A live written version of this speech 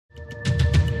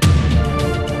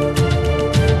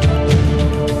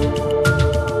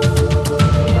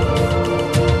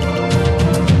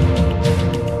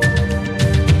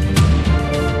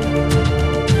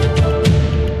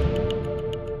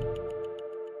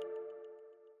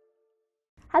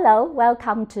Hello,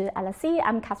 welcome to LSE.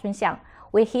 I'm Catherine Xiang.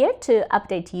 We're here to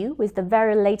update you with the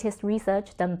very latest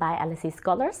research done by LSE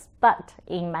scholars, but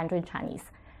in Mandarin Chinese.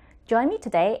 Joining me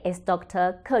today is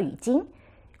Dr. Ke Yujing.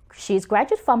 She's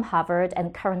graduate from Harvard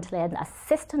and currently an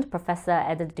assistant professor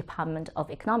at the Department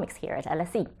of Economics here at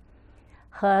LSE.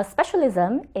 Her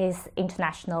specialism is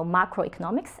international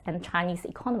macroeconomics and Chinese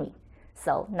economy.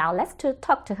 So now let's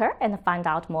talk to her and find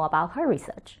out more about her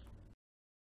research.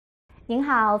 您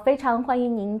好，非常欢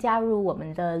迎您加入我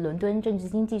们的伦敦政治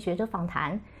经济学者访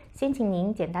谈。先请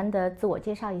您简单的自我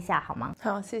介绍一下好吗？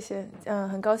好，谢谢。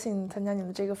很高兴参加你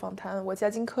们这个访谈。我叫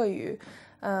金克宇，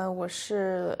我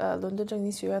是伦敦政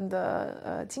经学院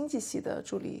的经济系的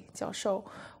助理教授。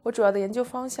我主要的研究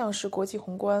方向是国际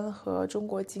宏观和中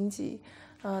国经济。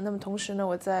那么同时呢，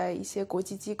我在一些国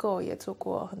际机构也做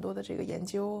过很多的这个研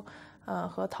究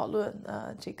和讨论。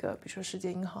这个比如说世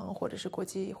界银行或者是国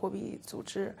际货币组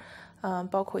织。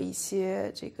包括一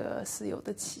些这个私有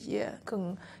的企业，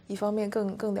一方面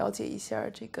更了解一下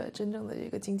这个真正的这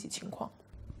个经济情况。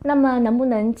那么能不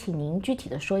能请您具体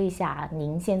的说一下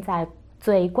您现在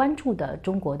最关注的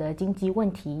中国的经济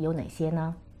问题有哪些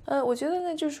呢？我觉得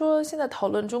呢，就是说现在讨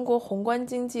论中国宏观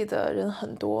经济的人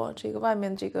很多，这个外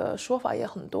面这个说法也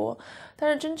很多，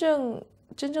但是真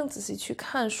正仔细去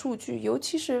看数据，尤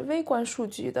其是微观数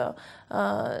据的，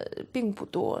并不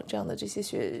多。这样的这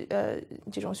些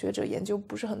这种学者研究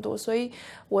不是很多，所以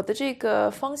我的这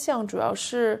个方向主要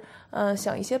是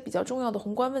想一些比较重要的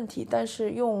宏观问题，但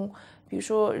是用比如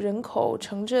说人口、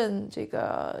城镇这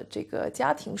个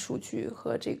家庭数据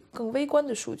和这个更微观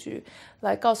的数据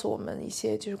来告诉我们一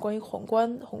些就是关于宏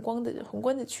观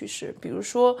的趋势。比如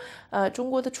说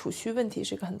中国的储蓄问题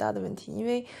是一个很大的问题，因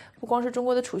为不光是中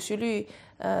国的储蓄率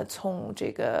从这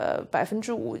个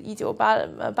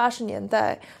5%，1980年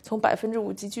代从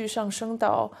5%急剧上升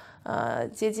到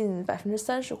接近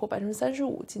30%或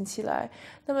35%近期来，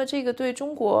那么这个对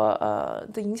中国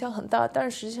的影响很大，但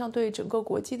是实际上对整个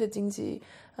国际的经济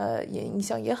也影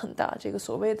响也很大。这个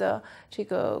所谓的这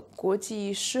个国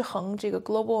际失衡，这个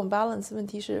global imbalance 问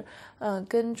题是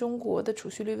跟中国的储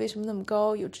蓄率为什么那么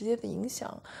高有直接的影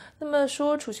响。那么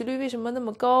说储蓄率为什么那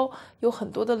么高，有很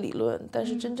多的理论，但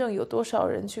是真正有多少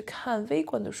人去看微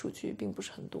观的数据并不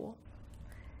是很多。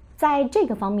在这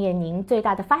个方面，您最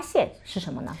大的发现是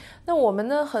什么呢？那我们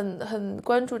呢，很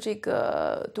关注这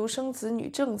个独生子女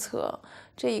政策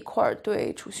这一块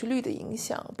对储蓄率的影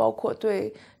响，包括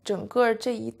对整个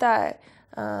这一代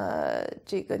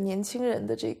这个年轻人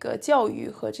的这个教育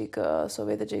和这个所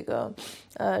谓的这个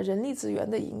人力资源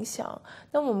的影响。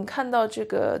那么我们看到这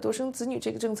个独生子女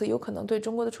这个政策有可能对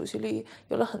中国的储蓄率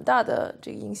有了很大的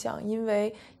这个影响，因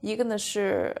为一个呢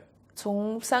是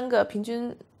从平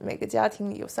均每个家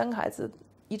庭里有3个孩子，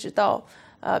一直到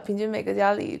平均每个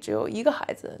家里只有1个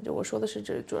孩子。就我说的是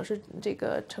主要是这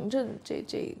个城镇这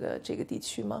个地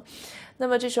区嘛。那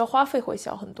么这时候花费会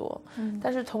小很多。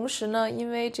但是同时呢，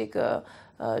因为这个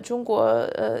中国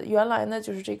原来呢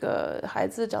就是这个孩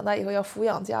子长大以后要抚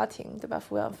养家庭，对吧？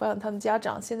抚养他们家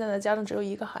长。现在呢家长只有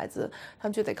1个孩子，他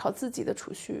们就得靠自己的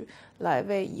储蓄来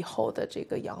为以后的这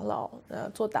个养老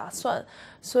做打算。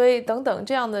所以等等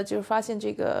这样的就是发现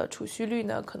这个储蓄率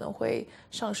呢可能会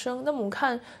上升。那么我们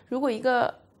看，如果一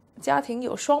个家庭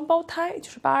有双胞胎，就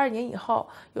是82年以后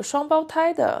有双胞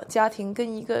胎的家庭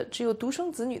跟一个只有独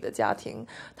生子女的家庭，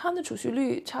他们的储蓄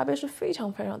率差别是非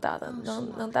常非常大的，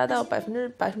能达到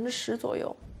10%左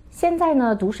右。现在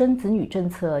呢，独生子女政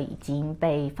策已经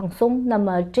被放松，那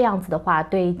么这样子的话，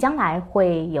对将来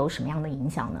会有什么样的影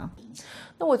响呢？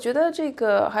那我觉得这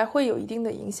个还会有一定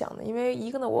的影响的，因为一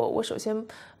个呢，我首先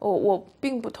我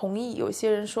并不同意有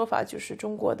些人说法，就是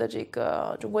中国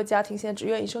家庭现在只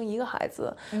愿意生1个孩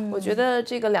子。我觉得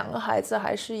这个2个孩子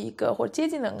还是一个或者接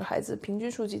近2个孩子，平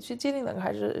均数据接近2个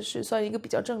孩子是算一个比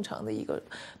较正常的一个，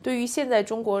对于现在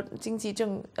中国经济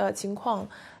情况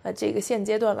这个现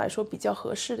阶段来说比较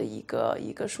合适的一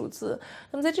个数字。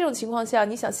那么在这种情况下，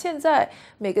你想现在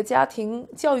每个家庭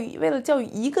为了教育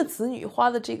1个子女花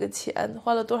的这个钱，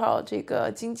花了多少这个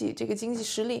经济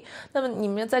实力，那么你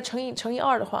们再乘以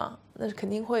2的话，那肯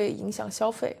定会影响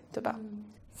消费，对吧？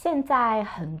现在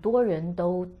很多人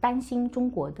都担心中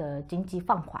国的经济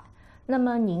放缓，那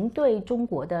么您对中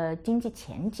国的经济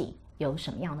前景有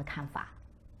什么样的看法？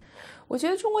我觉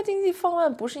得中国经济放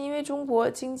慢不是因为中国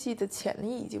经济的潜力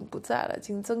已经不在了，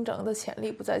增长的潜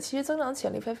力不在，其实增长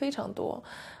潜力非常多。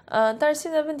但是现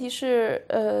在问题是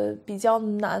比较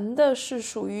难的是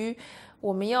属于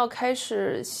我们要开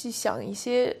始细想一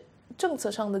些政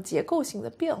策上的结构性的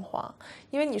变化。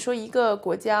因为你说一个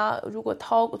国家如果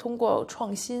通过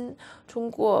创新，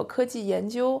通过科技研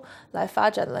究来发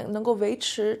展，能够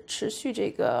持续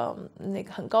这个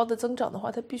很高的增长的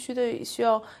话，它必须需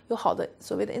要有好的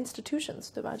所谓的 institutions，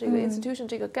 对吧？这个 institution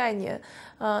这个概念，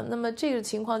那么这个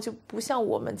情况就不像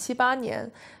我们7、8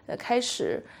年开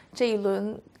始这一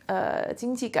轮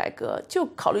经济改革就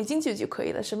考虑经济就可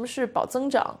以了，什么是保增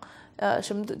长？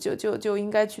什么的就应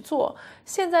该去做。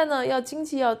现在呢，经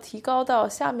济要提高到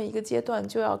下面一个阶段，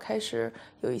就要开始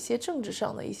有一些政治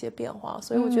上的一些变化。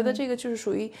所以我觉得这个就是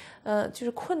属于就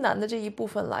是困难的这一部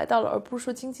分来到了，而不是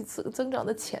说经济增长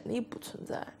的潜力不存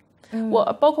在。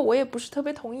包括我也不是特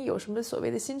别同意有什么所谓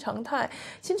的新常态。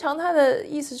新常态的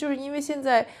意思就是因为现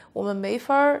在我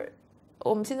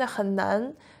们现在很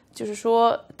难。就是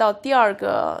说到第二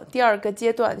个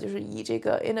阶段，就是以这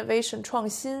个 innovation 创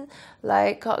新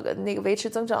来维持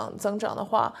增长的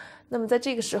话，那么在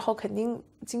这个时候肯定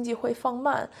经济会放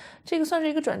慢，这个算是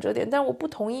一个转折点。但我不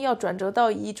同意要转折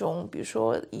到一种比如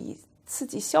说以刺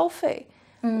激消费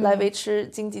来维持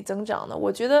经济增长的。我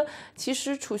觉得其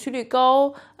实储蓄率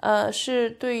高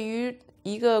是对于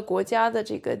一个国家的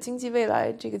这个经济未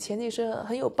来这个前景是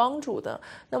很有帮助的。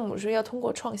那么我们说要通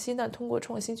过创新，但通过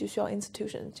创新就需要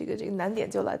institution， 这个难点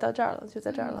就来到这儿了，就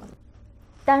在这儿了。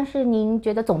但是您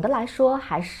觉得总的来说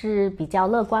还是比较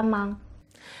乐观吗？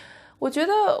我觉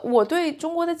得我对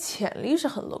中国的潜力是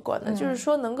很乐观的，就是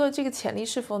说这个潜力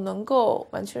是否能够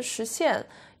完全实现，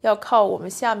要靠我们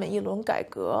下面一轮改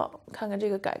革，看看这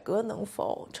个改革能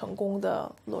否成功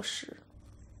的落实。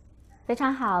非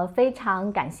常好，非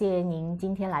常感谢您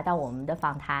今天来到我们的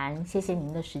访谈，谢谢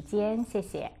您的时间，谢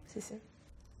谢。谢谢。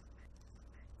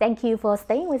Thank you for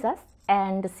staying with us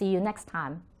and see you next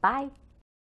time. Bye.